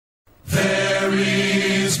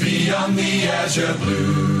beyond the azure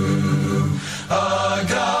blue. A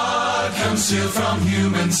God concealed from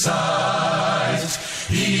human sight.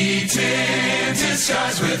 He tinted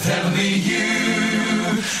skies with heavenly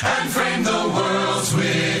hue and framed the worlds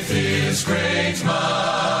with his great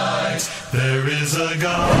might. There is a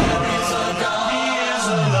God. There is a God. He is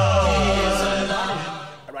a Lord. He is a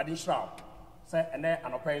Lord. Radishra, say, and then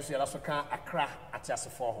an operation Lasuka Accra at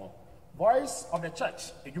Yasifo. Voice of the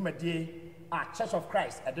Church, a Jumadi, a Church of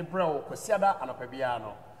Christ, at the Bro, Cosiada, and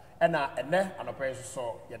Opebiano, and an operation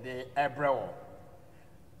so Yade Ebro.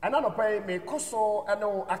 And an operation may Koso and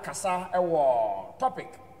no Akasa a war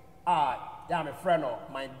topic. Yeah, my friend,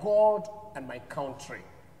 my God and my country.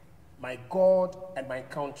 My God and my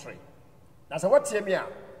country. That's what Timia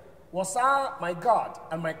was my God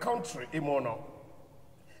and my country, Imono.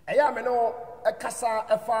 I am no a casa,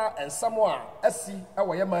 a far, and somewhere, a sea, a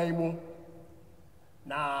way, my moon.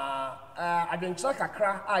 Now, I've been check a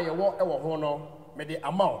crack, I walk a hono, made the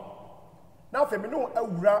amount. Now, for me, no, a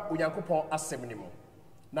ura, Uyankupon, a seminimo.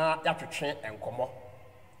 Now, you have to train and come up.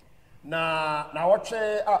 Now, watch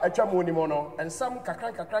a chamonimono, and some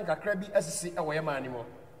kakranka crabby as see a way, manimo.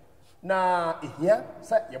 Now, here,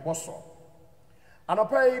 set your bosso. And I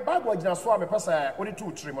pay Bible in a swami passa, only 2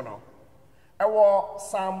 trimono. I war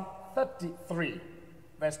Psalm 33,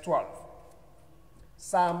 verse 12.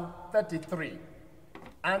 Psalm 33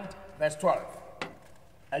 and verse 12.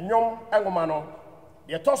 And young Angomano,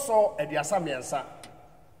 the Tosso and the Asamiansa,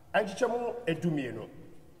 and Chichamu Edumino.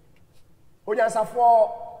 Onyasa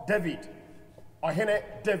for David, or Hene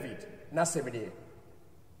David, Nasebide.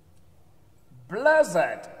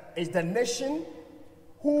 Blessed is the nation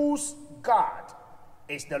whose God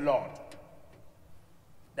is the Lord.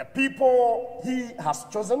 The people he has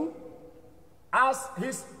chosen as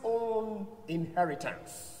his own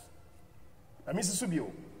inheritance.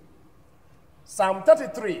 Psalm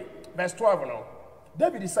 33, verse 12. No?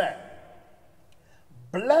 David said,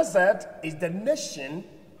 blessed is the nation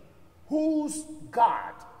whose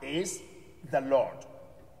God is the Lord.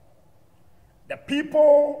 The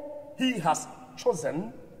people he has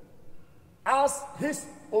chosen as his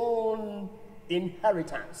own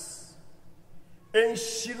inheritance. In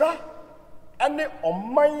Shira, ane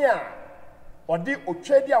omanya, odi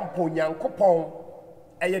ochedi ampo nyankopon,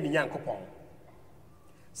 eye ni nyankopon.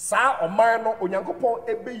 Sa omano o nyankopon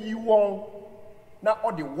ebe yi won, na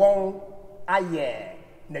odi won aye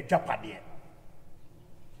ne dwapade.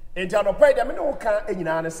 Enti anopai de me ne wo kan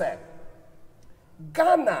enyina ne se.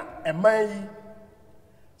 Ghana eman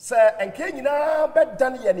se enke nyina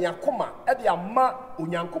bedan ye ne akoma e de ama o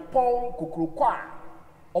nyankopon kokrokwa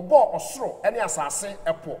obo osoro ene asase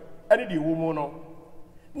epo ene de wo mu no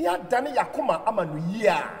ni adane yakoma ama no yi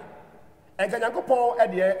a enka nyankopon e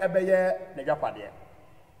de ebeye ne dwapade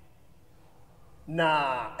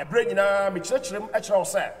na ebre nyina me kyerɛkyerɛm e kyerɛw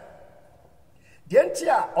sɛ de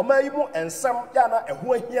ntia omayimu ensam ya na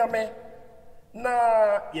eho ahia me na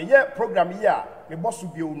yeye program yi a me bosu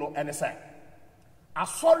bio no ene sɛ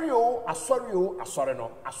asɔre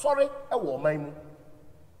no asɔre e wo omayimu.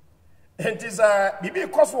 It is a bibi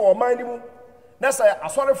cost for mind mu. Na say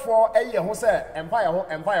asɔre for eye ho say empire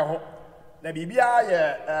ho. Na bibia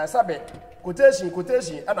ye sabe quotation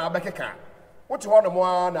na abekeka. Wote ho no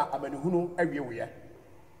mo na amanuhunu awie.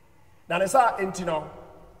 Na ne sa enti no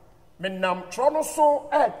menam tro no so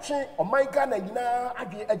atwe oman Ghana nyina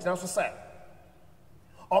adwe agina so say.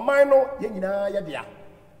 Oman no ye nyina ye dia.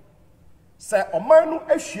 Say oman no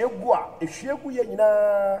ahwiegu a ehwiegu ye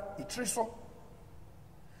nyina itiri so.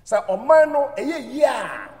 Sa omano eye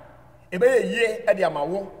ya ebe ye e de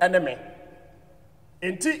amawo eneme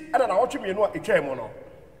enti ana na wotwe mienu a etwa mu no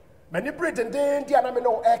mani pretending dia na me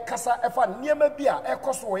no e kasa e fa niema bi a e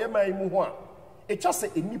koso ye man mu ho a e twa se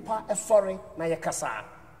enipa e sori na ye kasa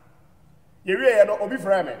ye wie ye no obi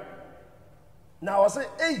fra me na wo se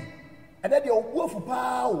ei ene de obuafu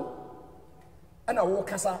pa o ana wo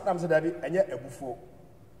kasa na me se dabi enye abufuo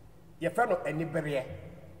ye fra no eni bere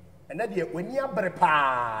ena de wani abre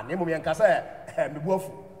pa na emom yanka se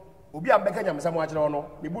mebuafu obi ambeka nyamsam a kire no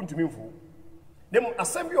mebu ntumi mfu dem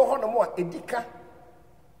asem bi ho no mo a edika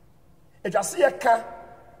ejase ye ka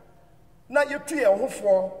na yetu ye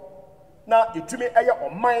hofo na yetumi eye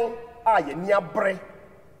oman a ye ni abre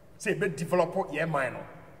se be develop ye man no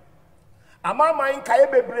amaman ka ye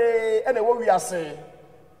bebre ena wo wiase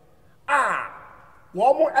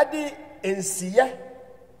wo mo ade ensiye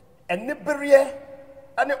ene bere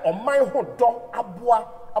ane oman ho do aboa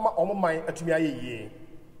ama omoman atumi ayeye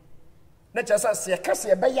na kyesa se kase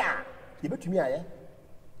ye be ya ye betumi aye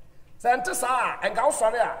sente sa enga wo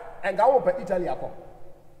sore a enga wo pe Italy akọ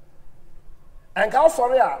enga wo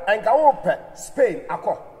sore a enga wo pe Spain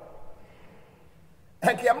akọ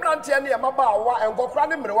Henki Amranti and Yamabawa and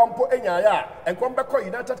Gokrani Mirwampo Enyaya and Kombeko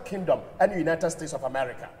United Kingdom and United States of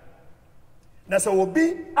America. Nasa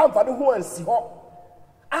obi amfani ho ansi ho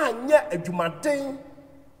anya adwumaden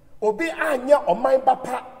obi anya oman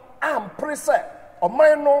bapa ampre se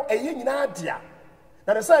oman no eye nyina dia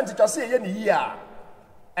na the science twase eye ni yi a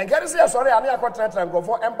enkere se asore ane akotretra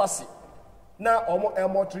ngofo embassy na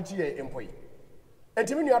omo treaty e employee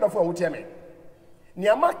entimi nu adofo awutie me ni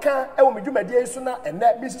amaka e wo medwumadie so na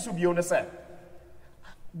ene bisisu bio ne se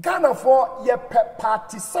Ghana for ye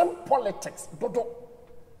partisan politics dodo.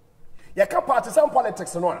 You can't partisan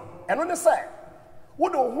politics no and when they say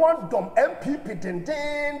would want dom MPP den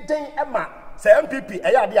Emma say MPP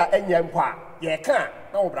eya dia enya mpa ye can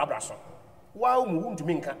na wo brabra so wa mu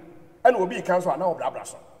ntumi nka and obi kan so na wo brabra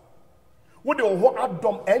so would ho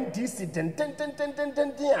adom NDC den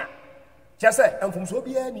dia just say emfumso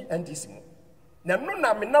bia ni NDC mu na no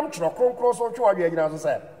na menam tworo kronkron so twa wadwe agina so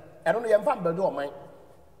say e no ye mfa mbelde o man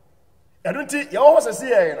e don't ye ho se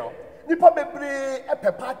ye no nipa bebre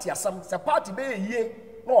epe party asam se party be yie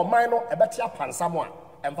na o man no ebeti apansam a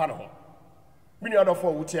emfa no ho mini order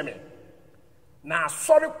for wutie me na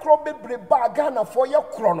sorry kro bebre ba Ghana for ye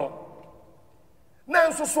kro no na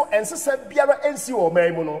nso so ensesa biara ensi o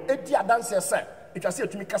man mu no edi adanse se etwase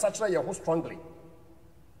etumi kasa kire ye ho strongly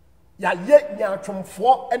ya ye nya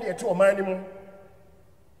twomfo ene ete o man ni mu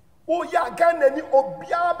o ya Ghana ni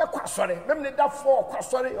obia be kwasore memne da for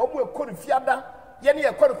kwasore omo ekori fiada ye ne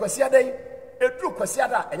ekori kwasi adan eduru kwasi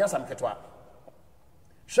ada enya samketwa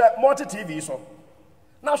she multi TV so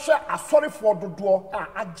na she asori for dodo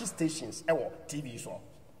agi stations ewo TV so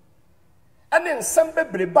ene nsem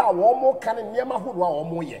bebreba a wo mo kan niam ahodo a wo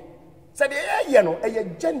mo ye se de ye no eye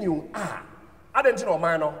genuine adenti no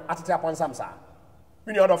man no atete aponsam sa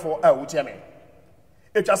mini order for wutie me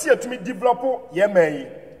etwase etumi develop ye man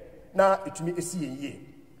na etumi esi ye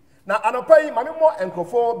na anopai mame mo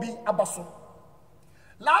enkrofo bi abaso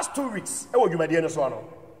last 2 weeks e wo dwumadie no so no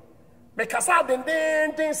me kasa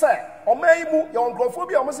den say o mai mu ye enkrofo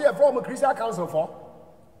bi o mo se ye from Christian Council for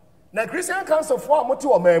na Christian Council for o mo te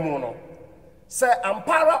o mai mu no se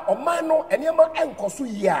ampara o man no enema enkoso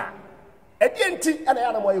yi a e die enti e na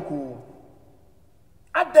ya na mo ayeku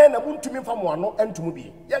adan na buntumi mfam wano entumu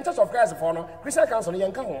bi ye Church of Christ for no Christian Council ye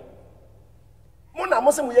nka ho mo na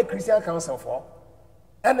mo se mo ye Christian Council for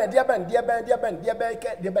ena dia ben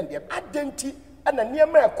adenti ena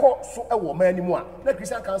niema ekọ so ewo manimu a na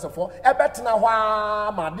Christian Council for ebetena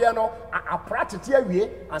hwa ma de no apratete awie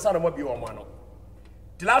ansa na mo bi wo mo no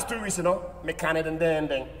the last 2 weeks no me kan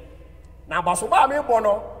den na baso ba me bo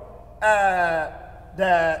no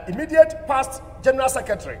the immediate past general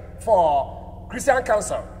secretary for Christian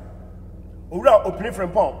Council owura opening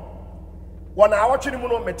from pom wona awotwe ni mu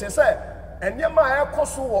no mete say eniema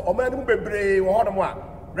ekoso wo omanimu bebre wo hodo a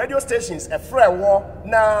radio stations a free war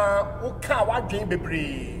na uka wadwen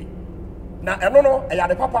bebre na eno no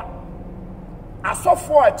eyade papa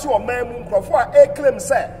asofo a ti o mamu nkrofo a claim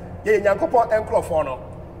say ye nyankopon enkrofo no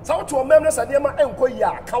sa wo to o mamu no sa niema enkoyi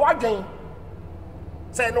a ka wadwen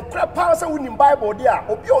say no kra pa say unim bible dia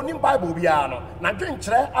obi onim bible bia no na dwen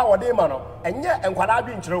kire a wode ma no enye enkwada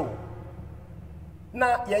dwen kire o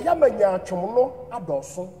na ye yamanya twom no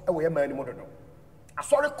adoso e wo ye mani mu dodo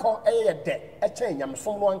asori ko eye de eche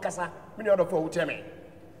nyamsom no ankasa mini order for wutie me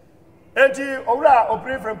enti owura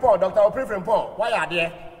opere frempon Dr. opere frempon why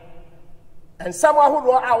ade and some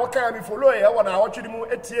ahodo a wo kan mi follow e wo na awotwiri mu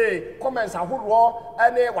etie comments ahodo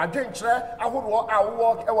ene wadwenkyere ahodo a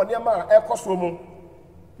wo e wo niam a ekoso mu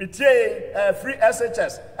mitie free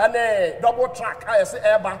SHS ene double track ayese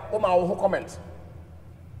eba o ma wo comment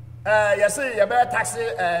yesi ye be taxi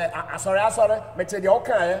asori mete de o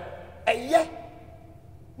kan eye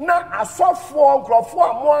na asofo nkrofo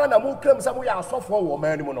amo na mu kram sa mu ya asofo wo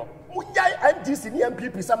man ni mu no mu nyai NDC ni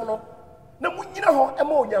MPP sam no na mu nyina ho e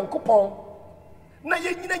ma onyankopon na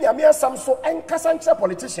ye nyina nyame asam so enkasa nche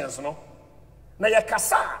politicians no na ye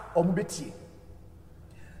kasa omubetie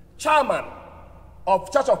chairman of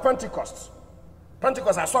Church of Pentecost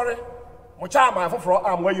sorry mo chairman foforo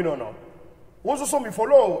am wa no wo so mi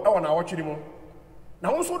follow e wona awotwiri mu na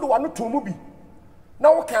wo so do wa no to mu bi na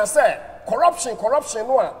wo kan say corruption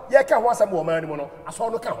no a ye ka ho asam wo man ni mu no aso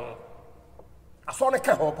no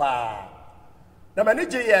ka ho pa na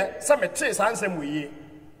manage ye se mete sansem we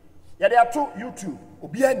ye de ato YouTube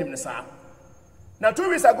obi anim ne sa na 2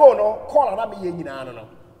 weeks ago no call na me ye nyina no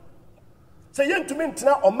se ye ntumi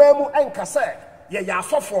ntena o man mu enka se ye ya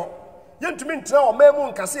asofo ye ntumi ntena o man mu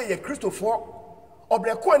enka se ye Kristofo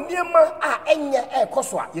obreko niema a enye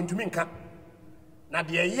ekoso a ye ntumi nka na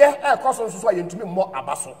de ye ekoso nso so a ye ntumi mo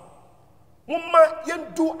abaso mumma ye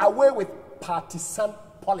do away with partisan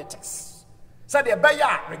politics. So the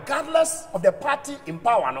beya, regardless of the party in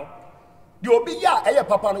power, no, the obiya eye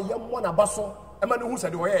papa no yam wana baso, emanu who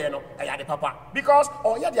said oye no, the papa. Because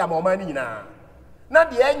oye the amomani na. Na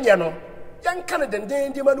the enye no, yan Canada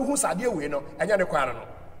den the manu who said we no, enya ne kwara no.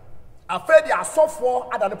 Afraid they are soft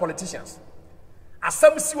for other politicians. As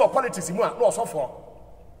some see what politics in one, no soft for.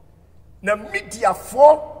 Na media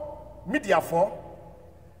for.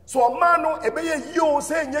 So a man no ebeye yo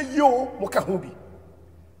say nye yo moka ho bi.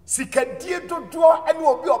 Sika die dodo ene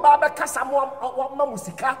obi oba be kasa mo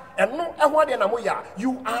musika eno ehwo de na mo ya.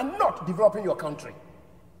 You are not developing your country.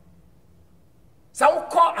 Sa wo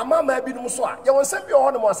call amama bi no so a ye won sem bi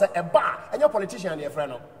ho no mo say eba enye politician ye frɛ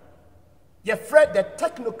no. Ye frɛ the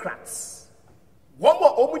technocrats. One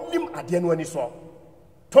more omunim ade no ani so.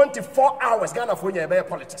 24 hours Ghana for nya be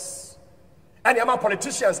politics. And the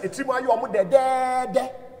politicians, a trimu ayo omu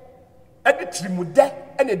de every trimu de,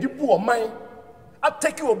 and a dibu o mine. I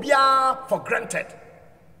take you obia for granted.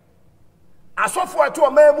 As of for to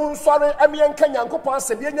a man, sorry, Emian Kenya, Copa,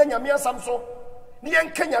 Sabian, Yamia Samso,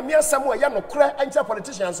 Nian Kenya, Mia Samuel, Yano Cra, and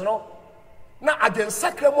politicians, no. Now against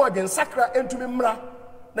Sacra, more against Sacra, and to me, Mra,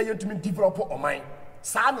 now you to me develop or mine.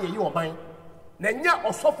 Sani, you or mine. Nanya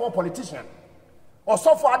or so for politician. Or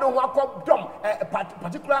so far, I don't want a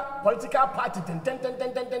particular political party.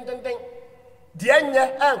 The end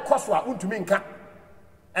and Koswa Untuminka.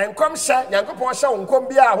 And come share, Yankopon show, and come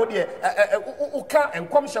be out here, Uka, and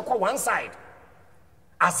come share one side.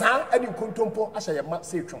 Asa, and you contumpo, as I might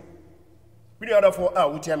say, we are therefore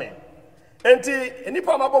out, Yaman. And any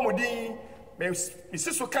Pamabomudi,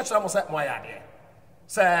 Mrs. Catch almost at my idea.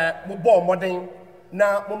 Sir, Mubo Modern,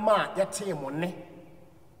 now Mama, Yate Money.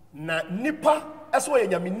 Na nipa eso ye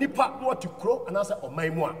nyame nipa no to kro anasa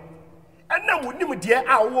omanmu a na wonim de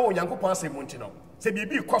a wo Yankopon asemu nti no se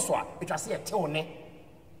bibi koso a etwase ete one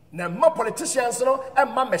na ma politicians no e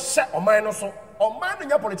ma me hye oman no so oman no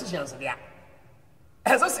nya politicians dia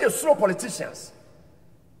as say slow politicians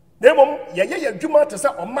na mom ye adwuma to say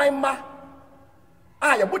oman ma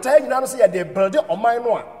a ye buta nyina no say ye de build oman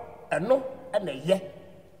no a eno e na ye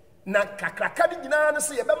na kakraka di nyina no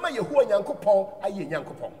say ye be ma Yehowa Nyankopon aye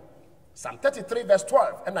Nyankopon. Psalm 33 verse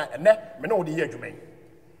 12 and ene me no de ye adwuma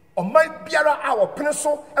oman biara a wo pene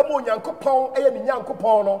so e mo Nyankopon aye ni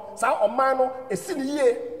Nyankopon no sa oman no esi ni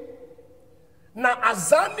ye na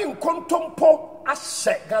azani nkontompo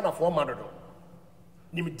ahye Ghana for man do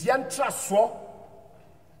nim diantra so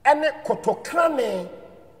ene kotokrane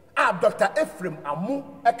a Dr. Ephraim Amu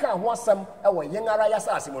eka ho asem e wo yen ara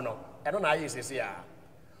yasa asemu no eno na aye sese ya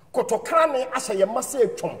kotokrane ahye ye mase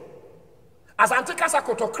atwom asante kasa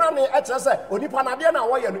kotokrane etre se onipa na de na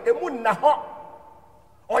wo ye no emu na ho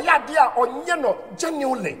oya de a onye no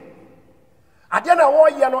genuinely ade na wo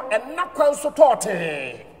ye no enna kwan so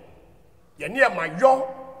tote ye ne ma yo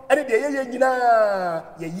ene de ye nyina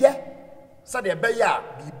ye sa de be ya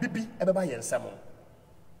bibi ebeba ye nsem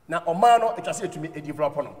na oman no etwase etumi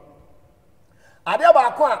develop no ade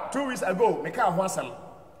ba ko a 2 weeks ago me ka ho asem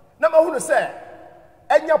na ma hu no se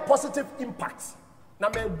enya positive impact na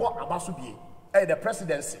me bo abaso bie the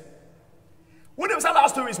presidency. When it was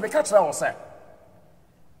last 2 weeks, me catch on say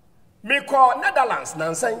me call Netherlands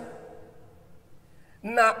nansen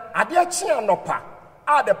na ade chi anopa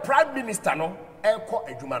the prime minister no enko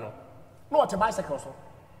adwuma no what a bicycle so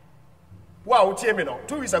wow tie me no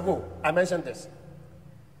 2 weeks ago I mentioned this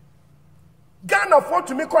Ghana for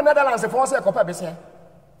to me call Netherlands for say kopa be say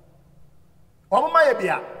omama ye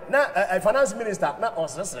bia na finance minister na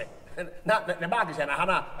osresre na ne bag je na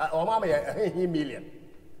hana omama ye million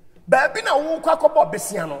baby na wo kwa kobo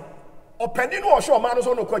besia no opani no ohwe omama no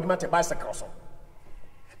so no kwadwuma te bicycle so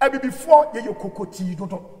abi before ye kokoti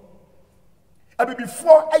dodo abi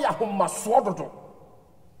before eya homaso dodo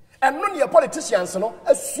eno ne politicians no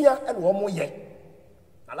asua ene wo mo ye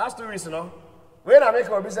na last 2 weeks no we na make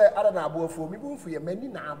we say ada na aboafo mi bu mfu ye mani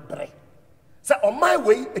na abre say on my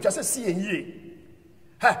way it just see enye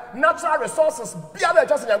ha natural resources bia na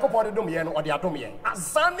just Yankopon de dom ye no ode adom ye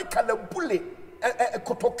azani kalabule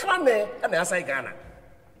kotokrane na asai Ghana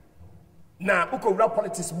na ukowura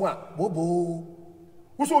politics mu a bobo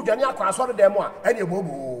uso odwane akwa asore dem a ene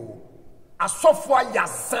bobo asofo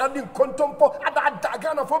ayazani kontompo ada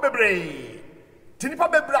Ghana for bebre tinipa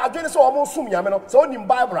bebre adwene so omo sum yame no so onim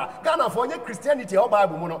Bible Ghana for nye Christianity or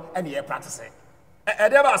Bible mu no ene ye practice e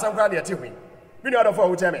dey ba asam kra de ati hwin we know other for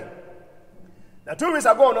who tell me now 2 weeks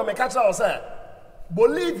ago no me catch us say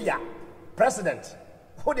Bolivia president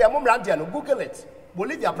who dey amumra dia no Google it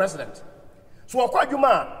Bolivia president so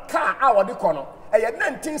okwadwuma car a wode kɔ no eye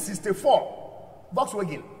 1964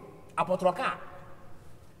 Volkswagen apotro car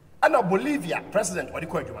ana Bolivia president wode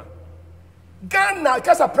kɔ adwuma Ghana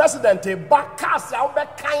kasa president ba cars ya obe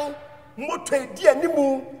kan moto edi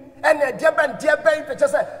animu ene de ben pe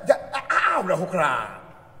say rehokra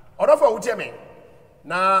odofo wutie me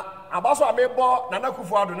na abaso amebo Nana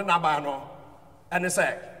Akufo-Addo ne na ba no ene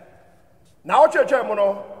say na ochechwe mu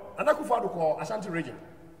no Nana Akufo-Addo ko Ashanti region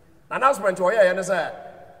announcement o ye ne say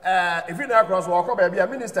if you na cross wo ko ba bia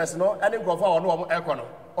ministers no ene nkrofo a ono eko no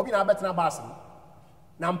obi na betena bus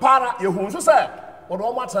na mpara yehu nso say odo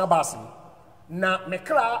omo atena bus na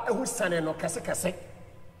mekra ehu sane no kese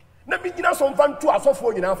na mi nyina so mfa ntu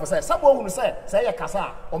asofo nyina afo say sabo hunu say ye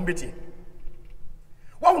kasa ombeti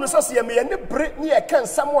wa hunu so se me ne bre ne ye kan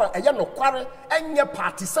samo a ye no kware enye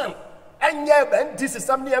partisan enye NDC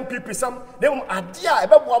sam ne MPP sam ne ade a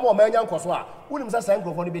ebeboa ma o ma nya nkoso a wunim say say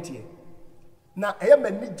nkrofo no betie na eye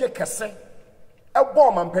manije kese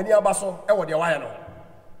ebo mampani abaso e wo de waye no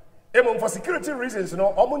emo for security reasons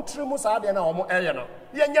no omo ntrimu sa de na omo eye no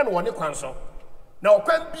ye nya no woni kwan so na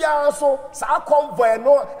okwan bia so sa convoy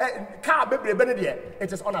no car bebrebe ne de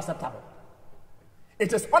it is unacceptable.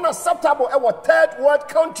 It is unacceptable a third world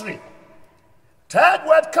country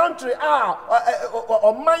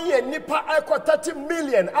on my nipa equal 30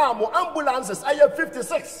 million mo ambulances I have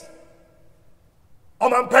 56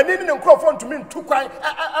 on man penin in crofon to mean two kwan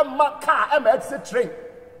car exit train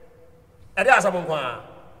e dey asabon kwa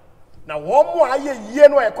na wo mo aye yie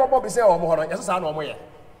no e kobo be say wo mo ho no yesa na wo mo ye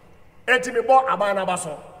enti me bo abana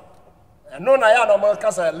baso no na ya no mo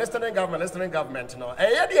kasa listening government no e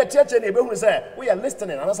ye de tietie na e be hu say we are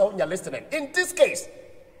listening and also we are listening. In this case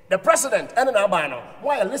the president and na abana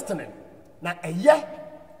why are listening na e ye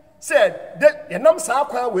said the nam sa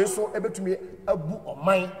kwa we so e betumi abu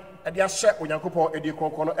oman e de ahye onyankopon e de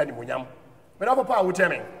konkon no animunyam me na papa wo tell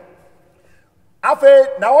me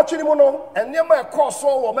afe na wo twini mu no enema e course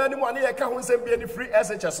wo man animu ane ye ka ho nsem bia ni free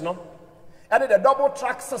SHS no and the double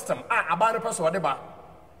track system abana person ode ba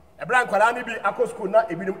ebran kwala ni bi akọ school na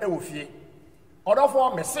ebinum e wo fie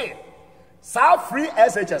odofo me say sa free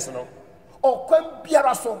SHS no okwan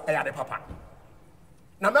biara so e yade papa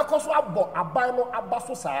na mekoso abo aban no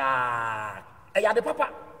abaso saa e yade papa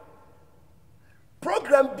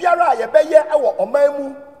program biara ye beye e wo oman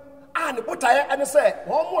mu ne botaye ene say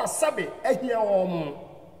won mu asabe ehia won mu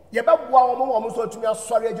ye beboa won mu so tumi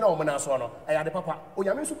asori agina won na so no e yade papa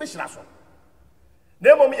onyame so be hira so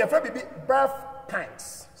na mom ye fra bibi birth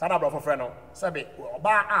pangs sada bro for friend no sabe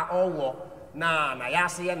oba owo na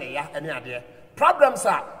yase ye ne ya ene ade problems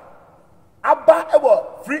are aba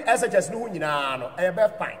ewo free SHS no nyina no e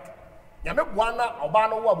birth pang nyame boa na oba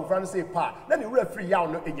no wo abufra no say pa na ne wura free yaw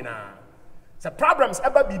no enyina se problems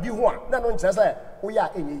eba bibi ho a na no nkyere say wo ya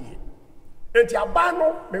enye yi enti aba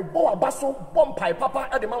no me bo abaso bompai papa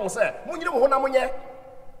e de ma wo say munyire mo ho na monye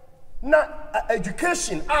na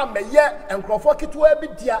education meye enkrofo kitwa bi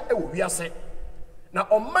dia e wo wiase na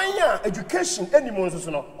oman a education animo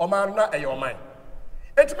nso no oman na eye oman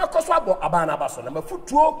enti mekoso abo abana baso na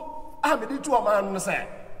mafutuo mede tu oman no say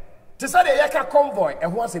te say de yeka convoy e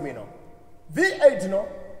ho asemi no V8 no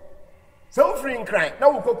so free nkran na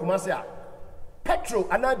wo kokuma se a petrol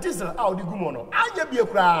and diesel out the gumo no anya bi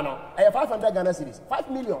ekura no e 500 Ghana cedis 5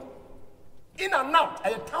 million in and out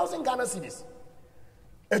e 1000 Ghana cedis.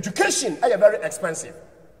 Education is very expensive.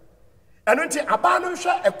 And when you abandon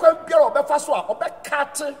a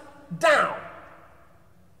cut down,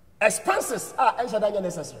 expenses are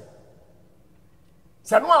necessary.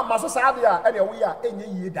 So no maso sadia and we are any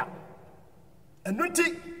year. And when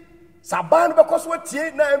you saban because what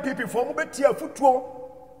tie na MPP for be tie futuo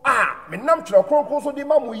me nam tro kronkron so di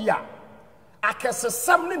mamu ya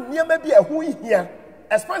akesesam ne niam bi ehu hia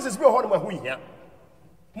expenses bi ho no ehu hia.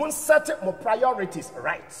 Mun set more priorities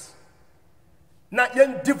right. Na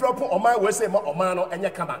yen develop oman we say mo oman no enye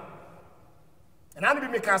kama. And I be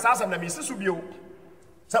make asasam na me sisu bio.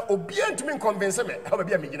 Sa obi antumi convince me how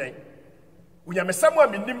be am ginan. Unya me samu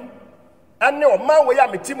aminim ane oman we ya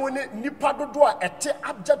metimu ni nipa dodo a ete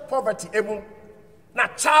abject poverty emu. Na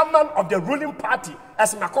chairman of the ruling party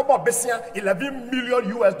as Makobo Besia $11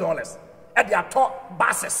 million at their top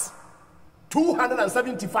buses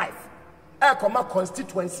 275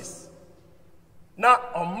 constituencies. Now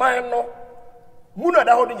on mine no muna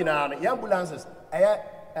da holding in ambulances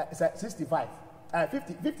 65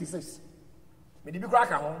 56 me di crack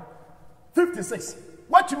 56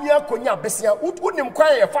 what you near konya besia unim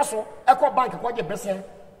kwan ye faso ekọ bank kwa je besia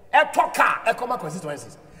e toka ekoma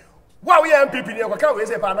constituencies wa we MPP ni ekwa we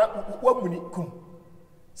say pa na wa muni kum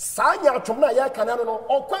sanya atwom na ye kana no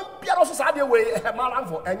okwan biara so sa de we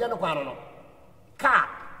malanfo enye no kwan no car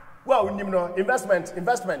well unim no investment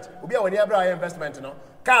obi a woni abra investment no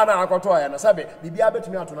car na akoto ya no sabe bibia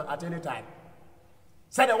betumi ato no at any time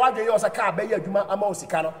Said the one day you was a car, bay, Juma, a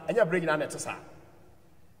mosicano, and you're bringing on it.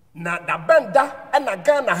 Na da benda and na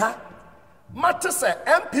Ghana ha matters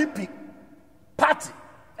MPP party,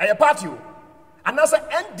 a party, and as a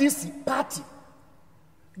NDC party.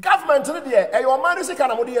 Government in the air, your man is a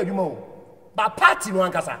kind of idea, you know, but party no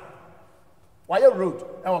ankasa. Why you road?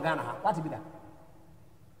 Ghana ha, what be that?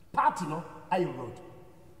 Party no, I road.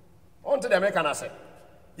 On to the American say,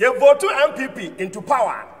 you vote to MPP into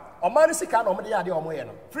power. Or man is a kind of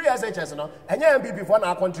idea, free SHS no, and your MPP for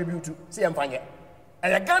now contribute to CM.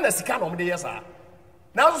 And again, a scan of the years are.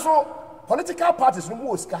 Now, so political parties no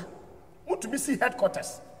more ska. Want to be see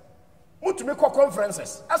headquarters. Want to make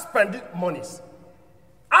conferences. I spend monies.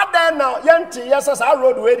 Are there now young yes as our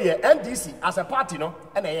road area NDC as a party no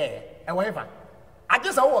and whatever. I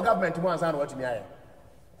just our government wants to watch me.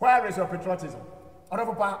 Where is your patriotism? Or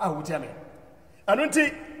papa I will tell me. And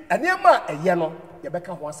until and yama a yano,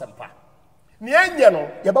 Yabeka wants some pa.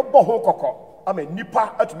 Niano, Yababo Hokoko. I mean,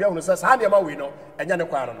 Nipa at me on says, Hanyama we know, and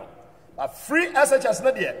Yanaquano. But free SHS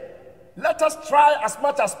Nadia, let us try as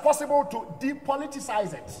much as possible to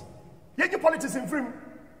depoliticize it. Yet you politics in free.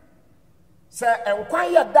 Say,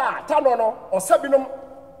 enquire da, Tanono, or Sabinum.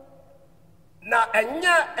 Now, and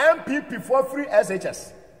MPP for free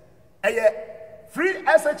SHS. Free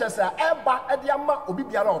SHS are Eba Ediama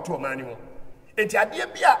Obibiara to a manual. It's a dear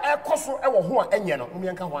beer air cosso ever who are Enyano,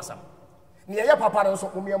 Umianka Wasam. Near Papa and so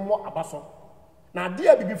Umian more abaso. Na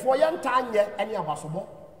dear before young time yet any abasobo.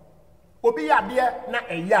 Obi a dear na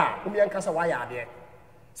a ya, Umian Casa wire dear.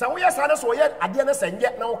 So we are sadness or yet a dear and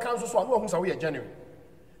yet now council so who's away genuine.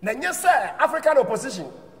 Then yes, sir, African opposition.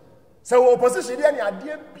 So opposition any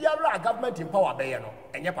dear Pierre government in power bayano,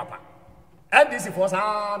 and your papa. And this is for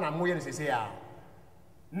San and Moyen is here.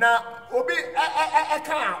 Now, Obi a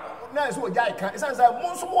car, nice what Jai can. It's a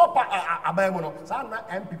most more abamono, Sana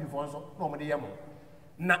MPP for so, normally yamo.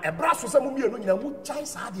 Na a brass was a movie on your chai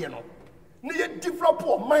sadiano. Near different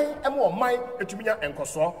poor mine and more mine, a tumia and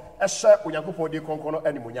coso, a shirt when you go for the concono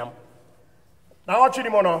and munyam. Now, watch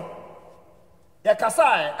mono.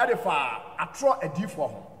 Yakasai, Adifa, I throw a D for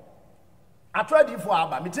him. I tried D for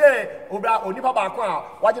Abba, Mite, Oba, Onipa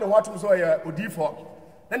Bakwa, watching what to say a D for.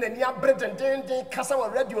 Then the near bread and day, Casa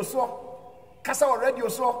radio so.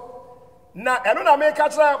 Now, I don't make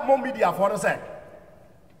catcher more media for us.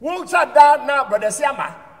 Won't shut down now, brother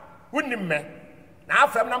Asiamah. Wouldn't me? Now,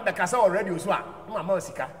 from them, the Casa radio so. Mamma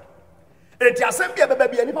Sika. It's a simple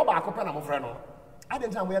baby, and Papa Copana friend. I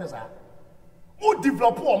didn't tell where is that. Who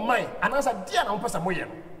develop poor mind and answer dear on Passamoyan.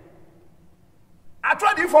 I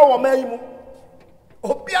tried it for one man.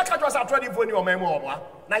 Obia was I tried it for your memoir.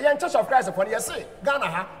 Now, young Church of Christ upon you say,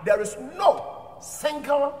 Ghana, there is no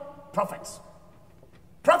single prophet.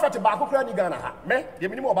 Prophet Baku Ghana, me, the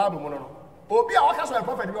minimum Bible mono. Obia was a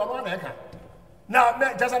prophet, we are one acre.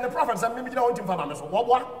 Now, just an the prophets and maybe don't inform us.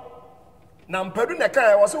 What? Now,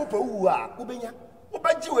 Pedunaka was so poor, Ubina,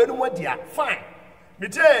 Ubaji, and what dear, fine.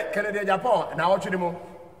 Mite, Canada, Japan, and our Chidimo.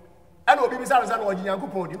 And Obi Bizarre and what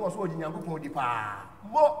Yankupo, you was what Yankupo dipa.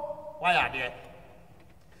 More, why are there?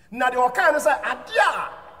 Now, the Okana say, Adia,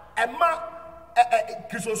 and ma,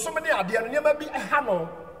 so many ideas, never be a hammer,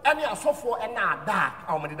 any are so for and not dark.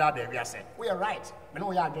 How many that we are saying? We are right. We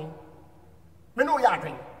know yarding. We know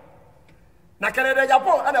yarding. Now, Canada,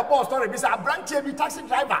 Japan, and a boss story, be a branch taxi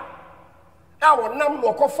driver. Our name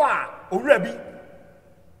no KOFI, or Rebbe.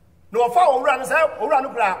 No far or run, or run,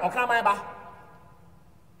 or come my back.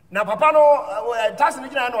 Now, Papa no taxi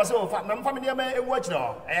no so family may watch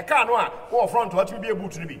no. I can't go front to what you be able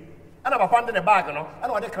to be. And I'm a in a bag, no,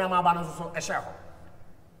 and what the crama banner so a share.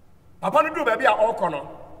 Papa no do baby are all corner.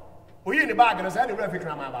 We in the bag and I said, "Refi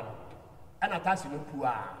crama banner." And a taxi no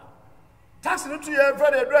poor. Taxi no 2 years,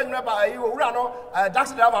 very drain number, you run no,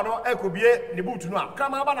 taxi driver no, I could be the boot no.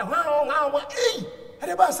 Crama banner, wow,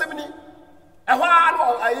 and about 70. A while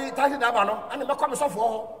I taxi driver no, and the come so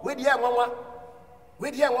for, with the young one. We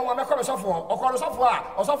hear one make come so for or call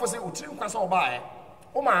so for say utrim kwa so ba e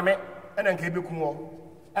o maame e na nka ebekum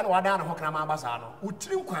e na wada na hokra ma basa no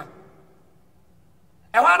utrim kwa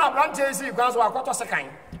e wa na branche si kwa so akoto sekan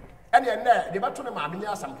e na na de bato ne maame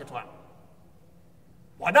nya asam ketwa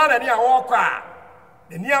wada na ni a wo kwa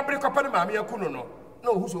de ni abere kopa ne maame yakunu no na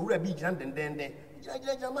ohuso wura bi gyan dendende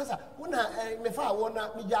gyan masa wona me fa wo na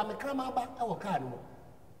me gya me krama ba e wo ka no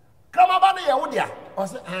Krama ba na ye wo dia o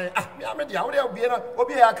se me am dia wo dia obi na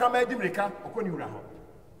obi ya krama adimrika okoni wura ho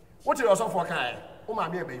wo ti so for kan wo ma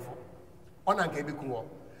me e bayifo ona nka ebeku wo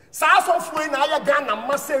sa so fu na ya Ghana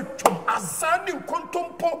mase twom azani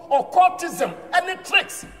nkontompo occultism any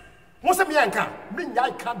tricks mo se me yanka me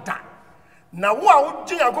nya ka da na wo a wo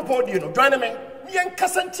gye Yakobon die no join me me yanka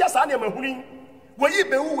santia sa na mahuni we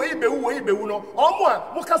be no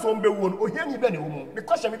omo mo ka so mbewu no ohiani be ne wo mu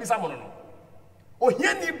because me bi sa mo no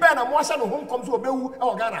ohiani be na mo ahya no home come so obewu e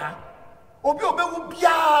wo Ghana ha obi obewu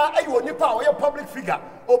bia ayi onipa o ye public figure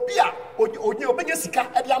obi a onye obenya sika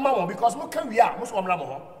e de ama mo because mo ka wi a mo so omra mo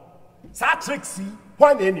ho sa tricks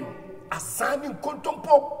hwan na enim asani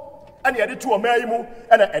nkontompo ane ye de to omayi mu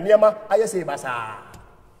ena enema aye se basa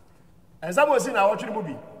enzamo si na wotwe mu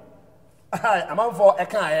bi ai amanfo e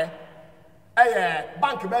kan aye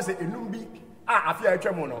bank be se enum bi a afia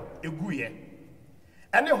atwa no eguye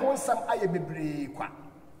ene ho nsam aye bebre kwa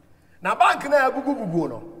na bank na agugugugu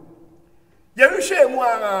no ye hwehwe mu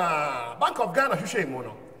a Bank of Ghana hwehwe mu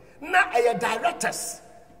no na aye directors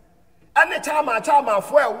ane chama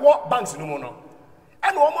fo wo banks no mu no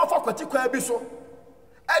ene wo mo fa kwati kwa bi so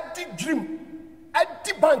adi dream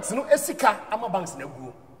adi banks no esika ama banks na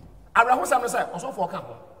guo ara ho sam no say osofo ka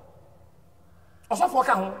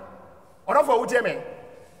ho orofo wutie me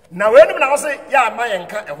na wenim na wo say ya ma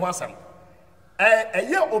yenka eho asam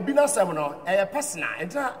eye obi na asam no personal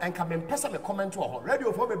enta enka me pesa me comment wo ho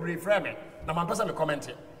radio for bebre frame me na man pesa me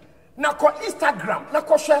comment na ko Instagram na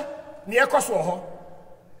ko hwe ne ekoso ho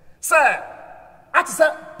say ati say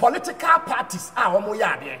political parties a wo mo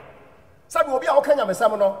ya de sabi obi a wo kanya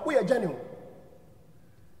mesam no wo ya jani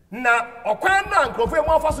na okwan na nkrofo e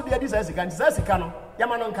mo afaso de adi sika no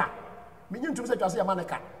yama no nka minyi ntum se twase yama no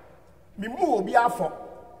ka mimu obi afọ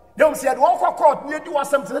dem se de wo court ne di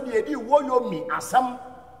wasam se de edi wo yomi asam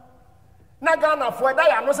na Ghana fo da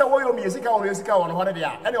ya no se wo yomi yesika wo ho ne de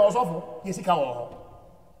a ene osofo yesika wo ho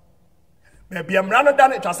be bia mra no da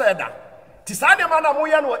ne twase da ti sa de ma na mo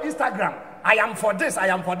ye no Instagram I am for this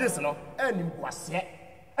no eni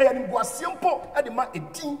mbuase mpo e de ma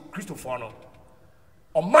edin Christopher no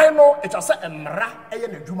oman no twase emra eye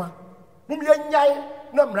na dwuma mum ye nyai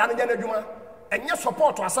na mra no nya na dwuma enye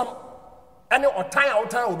support asam ene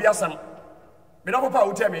otan obi asam me da papa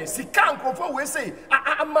wote me sika nkrofo we say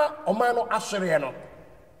ama oman no ahwere no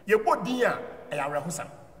ye bodin a ya awrehosam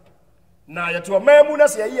na ye to oman mu na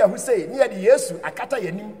se ye ahu say ne ye de Yesu akata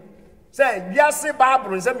yanim say biase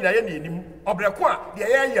Bible nsam nya ye nenim obreko a de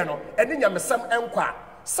ye no ene nyamesam enkwa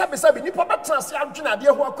sabi nipa betra se adwena de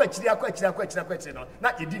ho akwa no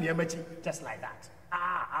na edi ne amachi just like that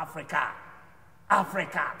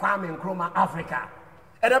Africa Kwame Nkrumah Africa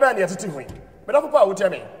edaba ne yetete hui me da papa wote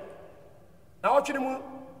me na wotwene mu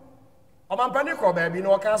omampani ko ba bi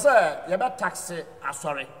no ka se ye be tax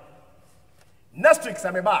asori next week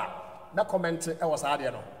se me ba na comment e was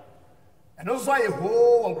ade no eno so ye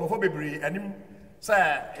ho nkrofo bebre anim se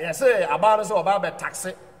ye se aba no se oba be tax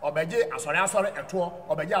obeje asori eto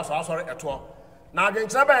obeje asori eto na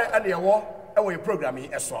adwenkyere ba ene ye wo e wo program yi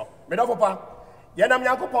eso me da papa ye nam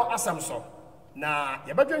Yankopon asam so na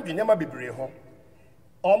ye badwendwe nyama bebre ho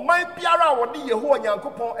oman biara wo de Yehowa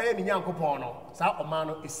Nyankopon ne Nyankopon no sa oman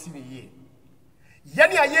no esi ne ye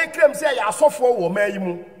yene a ye krem se ya asofo wo man yi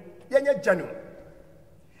mu yenye genuine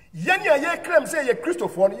yene a ye krem se ye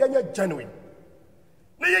Christopher no yenye genuine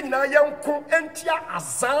na ye nyina yenko entia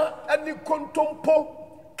azan ani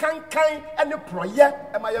kontompo kankan ani proye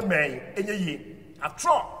ema ye man enye ye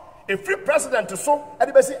atro a free president so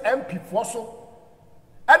ade be si MP fo so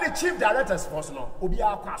ade chief directors fo so no obi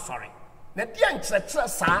akwa sorry na dia nkyerɛkyerɛ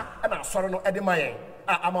saa na asɔre no ede mayen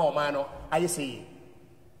ama oman no ayese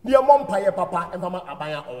ne mompaye papa emfama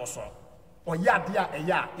abanya owoso oyade a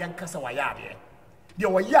eya yenkasa wayade de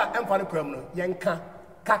oya emfa no kwam no yenka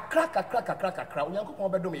kakra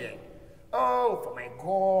Onyankopɔn bedom ye oh for my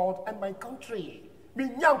God and my country me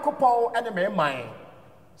Nyankopɔn ene me man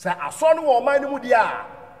sa asɔre no wo man no mu dia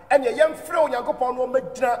ene yemfrɛ Onyankopɔn no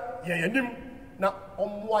magina yeyanim na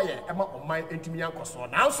omwaye ema oman entimi yankoso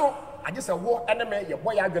nanso agese wo eneme ye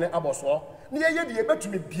boya adwene aboso ne ye de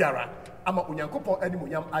betumi biara ama Onyankopon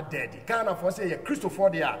animonyam adedi Ghana for say ye Christopher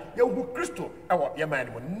de a ye hu Christo ewo ye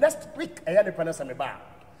man mo next week eye ne pene same ba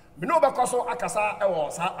me no bekoso akasa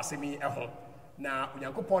ewo sa asemi eho na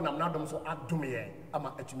Onyankopon nam nadom so adom ye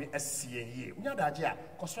ama atumi asie ye unyadaje a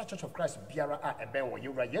Kosra Church of Christ biara a eben wo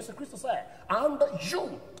yewra Jesus Christo say and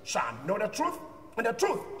you shall know the truth and the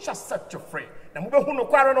truth shall set you free na mubehu no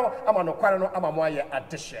kware no ama mo aye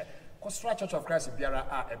adehye Kosra Church of Christ biara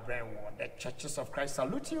a brand one. The Churches of Christ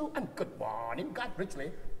salute you and good morning. God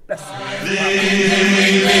richly bless you.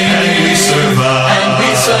 And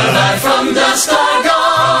we survive from the start.